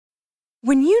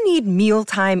When you need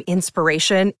mealtime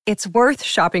inspiration, it's worth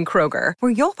shopping Kroger,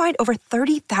 where you'll find over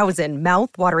 30,000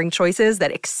 mouth-watering choices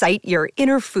that excite your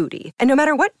inner foodie. And no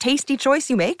matter what tasty choice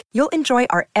you make, you'll enjoy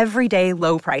our everyday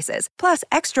low prices, plus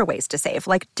extra ways to save,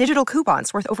 like digital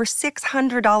coupons worth over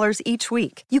 $600 each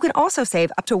week. You can also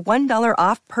save up to $1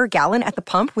 off per gallon at the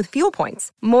pump with fuel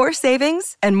points. More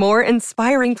savings and more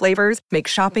inspiring flavors make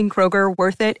shopping Kroger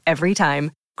worth it every time.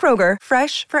 Kroger,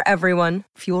 fresh for everyone.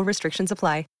 Fuel restrictions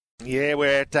apply. Yeah,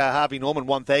 we're at Harvey Norman,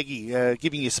 Wonthaggi,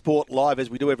 giving you sport live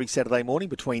as we do every Saturday morning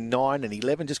between 9 and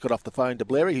 11. Just got off the phone to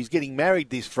Blairy, who's getting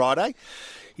married this Friday.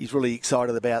 He's really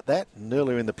excited about that. And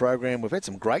earlier in the program, we've had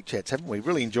some great chats, haven't we?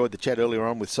 Really enjoyed the chat earlier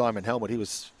on with Simon Helmut. He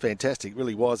was fantastic,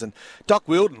 really was. And Doc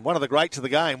Wilden, one of the greats of the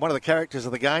game, one of the characters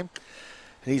of the game.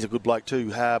 And he's a good bloke too,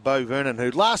 Beau Vernon,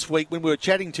 who last week when we were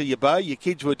chatting to you, Beau, your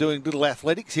kids were doing little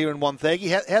athletics here in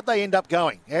Wonthaggi. How'd they end up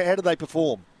going? How did they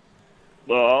perform?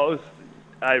 Well,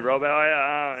 hey, Rob, how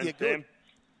are you? Yeah, Sam? good.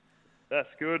 That's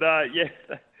good.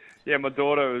 Yeah, my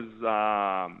daughter was,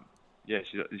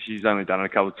 she's only done it a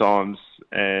couple of times,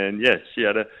 and yeah, she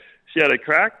had a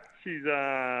crack. She's,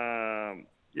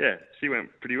 she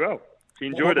went pretty well. She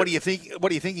enjoyed it. What do you think?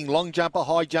 What are you thinking? Long jumper,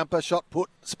 high jumper, shot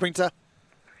put, sprinter?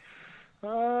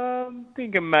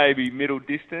 Thinking maybe middle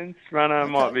distance runner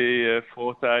might be a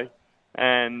forte,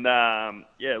 and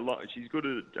she's good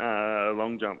at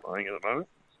long jump, I think, at the moment.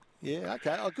 Yeah,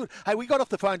 okay. Oh, good. Hey, we got off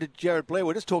the phone to Jared Blair.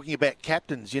 We're just talking about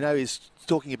captains. You know, he's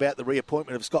talking about the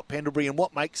reappointment of Scott Pendlebury and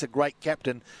what makes a great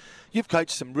captain. You've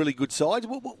coached some really good sides.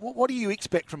 What do you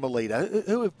expect from a leader?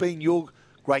 Who have been your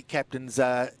great captains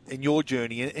in your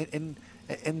journey,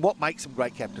 and what makes them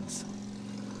great captains?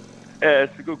 Yeah,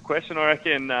 it's a good question. I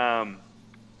reckon,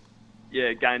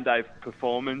 game day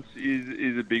performance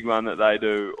is a big one that they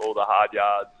do. All the hard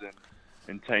yards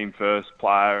and team first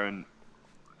player, and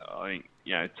I think,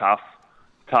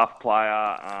 tough player,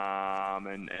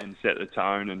 and set the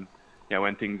tone. And,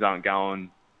 when things aren't going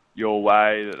your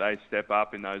way, that they step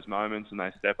up in those moments and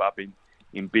they step up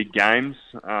in big games.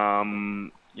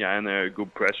 And they're a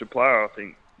good pressure player. I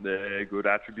think they're good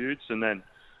attributes. And then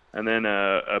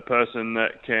a person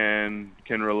that can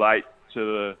relate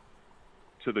to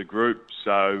the group.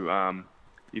 So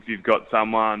if you've got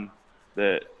someone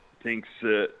that thinks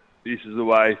that this is the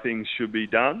way things should be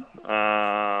done,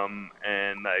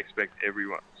 and they expect every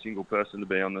single person to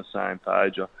be on the same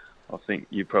page, I think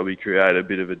you probably create a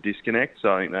bit of a disconnect.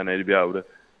 So I think they need to be able to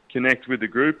connect with the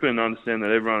group and understand that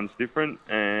everyone's different,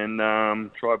 and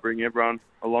try to bring everyone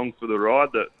along for the ride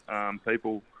that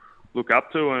people look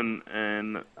up to. And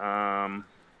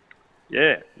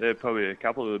they're probably a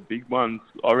couple of the big ones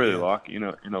I really like in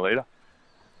a leader.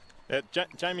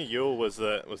 Jamie Ewell was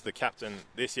the captain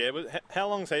this year. How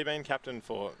long's he been captain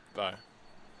for, though?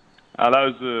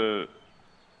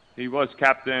 He was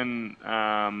captain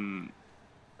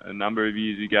a number of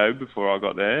years ago before I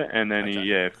got there, and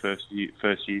then first year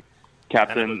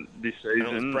captain this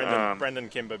season. And it was Brendan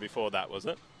Kimber before that, was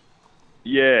it?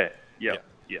 Yeah.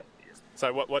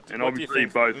 So what? And what obviously, do you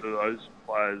think? both of those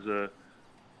players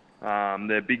are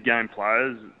they're big game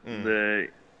players.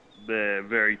 They're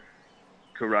very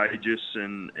courageous,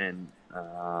 and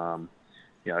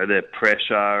their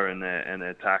pressure and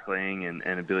their tackling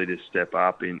and ability to step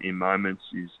up in moments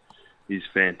is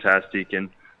fantastic. And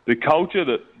the culture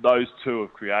that those two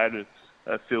have created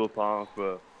at Phillip Island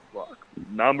for a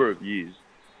number of years,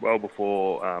 well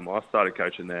before I started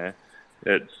coaching there,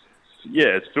 it's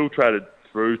filtrated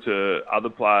through to other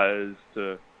players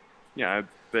to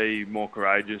be more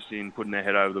courageous in putting their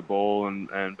head over the ball and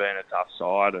being a tough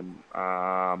side,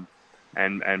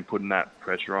 and putting that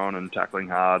pressure on and tackling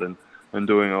hard and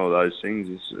doing all those things.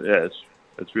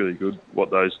 It's really good what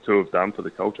those two have done for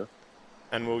the culture.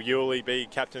 And will Ewell be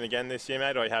captain again this year,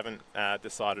 mate, or you haven't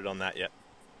decided on that yet?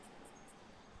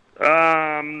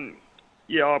 I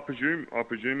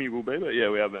presume he will be, but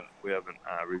we haven't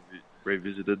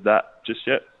revisited that just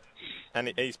yet.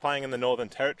 And he's playing in the Northern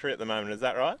Territory at the moment, is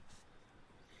that right?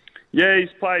 Yeah,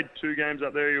 he's played 2 games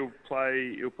up there. He'll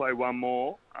play one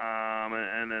more,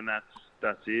 and then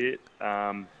that's it.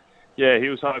 He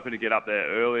was hoping to get up there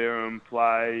earlier and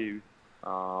play.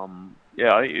 I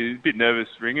think he was a bit nervous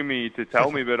ringing me to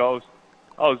tell me, but I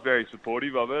was very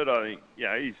supportive of it. I think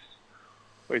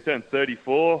he turned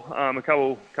 34 a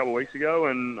couple of weeks ago,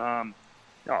 and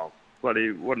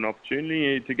bloody what an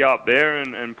opportunity to go up there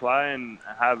and play and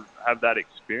have that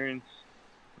experience.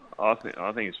 I think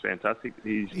it's fantastic.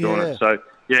 He's doing it. So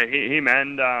him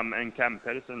and Cam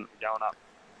Pedersen going up.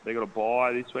 They got a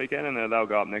bye this weekend, and then they'll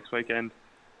go up next weekend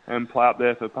and play up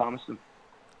there for Palmerston.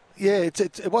 Yeah,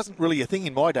 it wasn't really a thing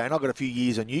in my day, and I've got a few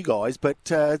years on you guys, but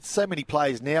so many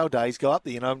players nowadays go up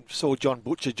there. You know, I saw John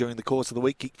Butcher during the course of the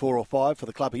week kick 4 or 5 for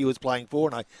the club he was playing for,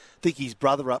 and I think his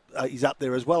brother is up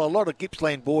there as well. A lot of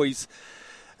Gippsland boys,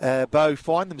 Beau,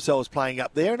 find themselves playing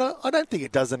up there, and I don't think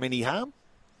it does them any harm.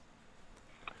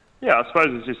 Yeah, I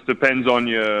suppose it just depends on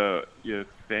your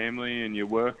family and your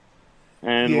work,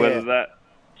 and whether that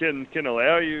can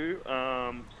allow you.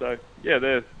 So yeah,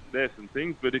 there's some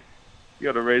things, but if you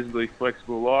got a reasonably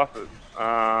flexible life,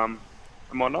 and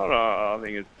whatnot, I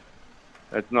think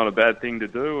it's not a bad thing to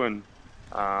do. And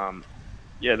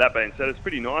yeah, that being said, it's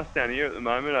pretty nice down here at the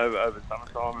moment over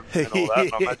summertime and all that.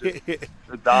 And I imagine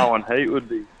the Darwin heat would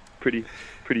be pretty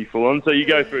full on. So you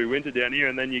go through winter down here,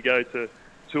 and then you go to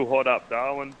too hot up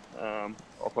Darwin. I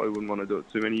probably wouldn't want to do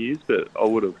it too many years, but I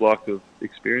would have liked to have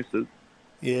experienced it.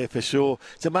 Yeah, for sure.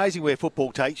 It's amazing where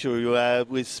football takes you.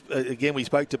 Again, we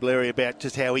spoke to Blairy about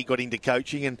just how he got into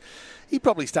coaching, and he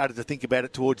probably started to think about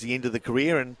it towards the end of the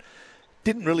career and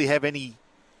didn't really have any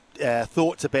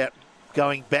thoughts about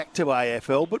going back to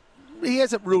AFL, but he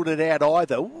hasn't ruled it out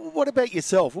either. What about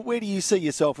yourself? Where do you see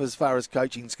yourself as far as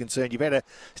coaching is concerned? You've had a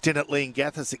stint at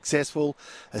Leongatha, successful,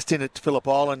 a stint at Phillip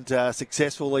Island,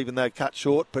 successful, even though cut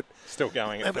short, but still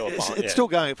going at Phillip Island. It's still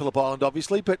going at Phillip Island,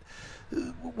 obviously, but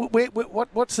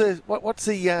what's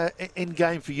the end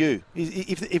game for you?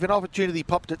 If an opportunity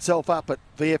popped itself up at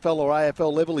VFL or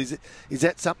AFL level, is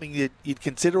that something that you'd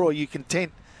consider, or are you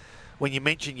content when you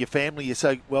mention your family, you're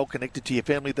so well connected to your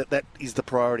family that is the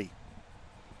priority?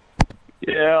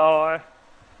 Yeah,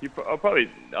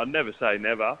 I'd never say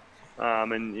never,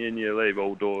 and you leave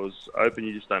all doors open.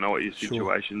 You just don't know what your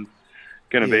situation's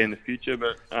going to be in the future.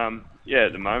 But yeah,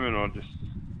 at the moment,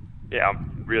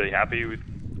 I'm really happy with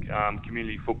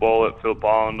community football at Phillip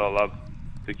Island. I love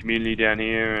the community down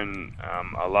here, and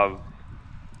I love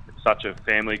it's such a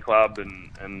family club,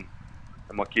 and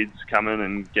my kids coming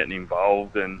and getting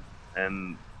involved, and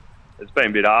it's been a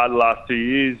bit hard the last 2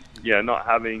 years. Yeah, not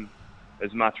having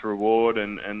as much reward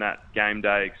and that game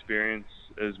day experience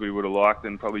as we would have liked,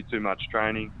 and probably too much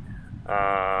training.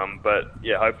 But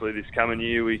yeah, hopefully this coming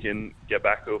year we can get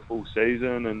back to a full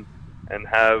season and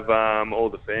have all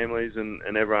the families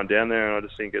and everyone down there. And I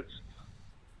just think it's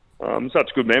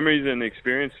such good memories and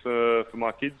experience for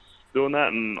my kids doing that,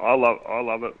 and I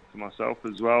love it for myself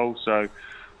as well. So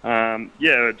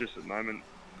yeah, just at the moment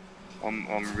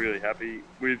I'm really happy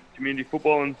with community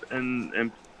football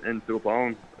and Phillip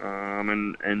Island,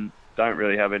 and don't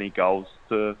really have any goals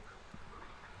to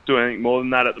do anything more than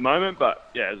that at the moment.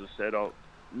 But yeah, as I said, I'll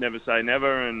never say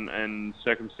never, and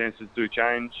circumstances do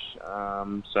change.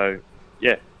 So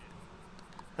yeah.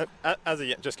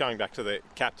 Just going back to the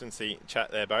captaincy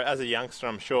chat there, Beau, as a youngster,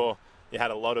 I'm sure you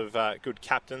had a lot of good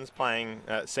captains playing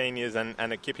seniors and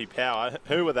at Gippy Power.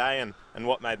 Who were they, and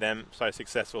what made them so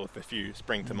successful, if a few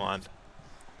spring to mind?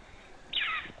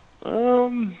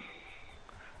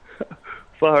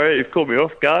 Sorry, you've called me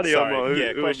off guard.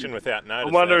 Sorry, question without notice.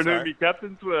 I'm wondering who my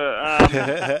captains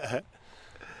were.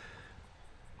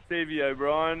 Stevie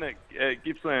O'Brien at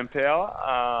Gippsland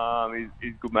Power.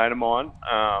 He's a good mate of mine.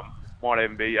 Might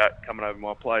even be coming over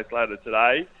my place later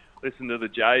today. Listen to the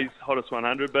Jays Hottest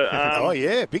 100. But oh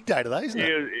yeah, big day today, isn't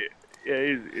it?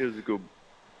 He was a good.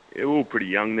 We were pretty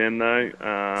young then, though.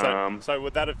 So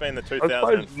would that have been the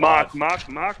 2005?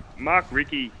 Mark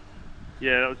Rickey.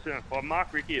 Yeah, that was 2005.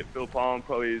 Mark Rickey at Phillip Island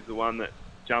probably is the one that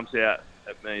jumps out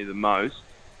at me the most.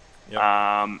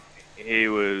 Yep. He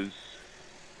was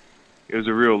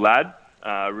a real lad,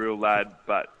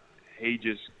 but he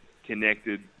just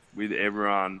connected with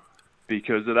everyone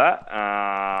because of that.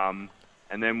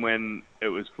 And then when it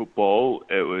was football,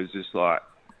 it was just like,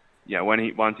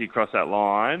 once he crossed that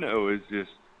line, it was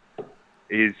just,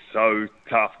 he's so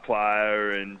tough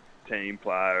player and team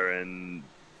player and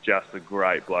just a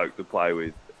great bloke to play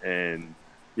with. And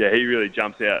yeah, he really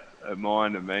jumps out at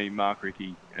mine and me, Mark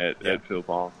Rickey at Phillip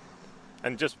Island.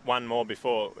 And just one more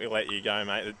before we let you go,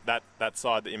 mate. That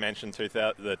side that you mentioned,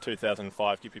 the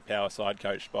 2005 Gippy Power side,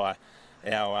 coached by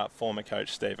our former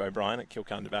coach Steve O'Brien at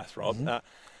Kilcunda Bass Rob. Mm-hmm.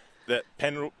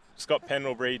 Scott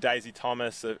Pendlebury, Daisy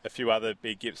Thomas, a few other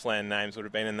big Gippsland names would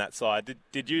have been in that side.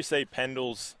 Did you see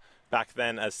Pendles back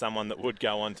then as someone that would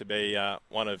go on to be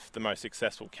one of the most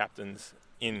successful captains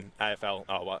in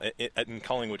AFL, in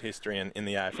Collingwood history and in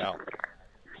the AFL?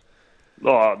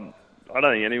 Oh, I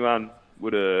don't think anyone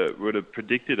would have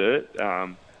predicted it. I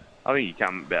think he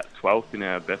came about 12th in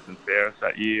our best and fairest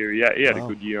that year. He had a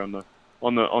good year on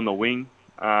the wing.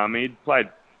 He'd played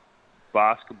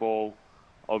basketball.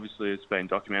 Obviously, it's been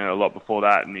documented a lot before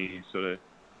that, and he's sort of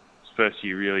his first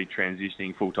year really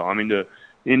transitioning full time into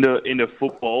into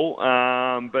football.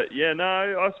 But yeah,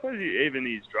 no, I suppose even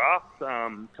his draft,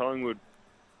 Collingwood,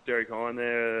 Derek Hine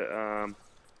there,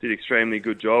 did extremely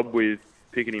good job with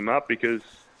picking him up because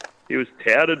he was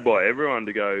touted by everyone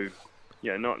to go,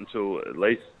 not until at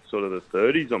least sort of the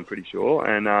 30s, I'm pretty sure,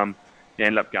 and he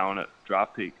ended up going at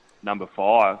draft pick number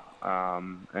 5,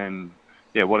 and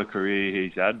yeah, what a career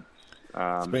he's had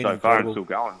so far and still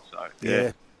going. So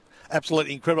yeah.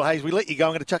 Absolutely incredible. Hayes, we let you go.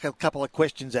 I'm going to chuck a couple of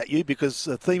questions at you because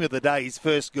the theme of the day is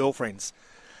first girlfriends.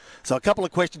 So a couple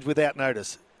of questions without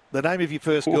notice. The name of your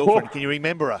first girlfriend, can you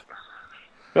remember her?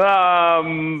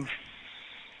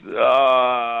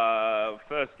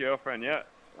 First girlfriend, yeah.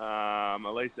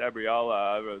 Elise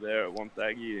Abriola over there at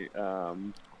Wonthaggi.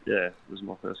 Was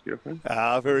my first girlfriend.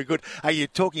 Very good. Are you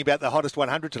talking about the hottest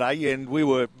 100 today? And we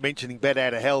were mentioning Bat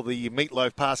Out of Hell, the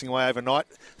Meatloaf passing away overnight.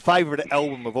 Favourite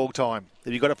album of all time?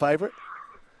 Have you got a favourite?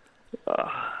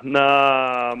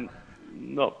 No,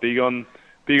 not big on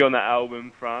the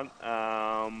album front.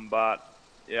 But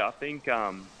yeah, I think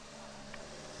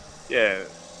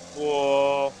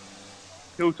for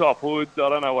Hilltop Hoods, I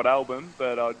don't know what album,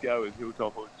 but I'd go with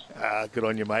Hilltop Hoods. Good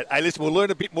on you, mate. Hey, listen, we'll learn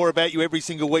a bit more about you every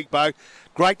single week, Beau.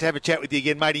 Great to have a chat with you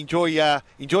again, mate. Enjoy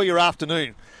your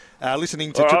afternoon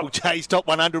listening to Triple J's Top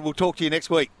 100. We'll talk to you next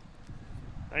week.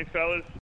 Thanks, fellas.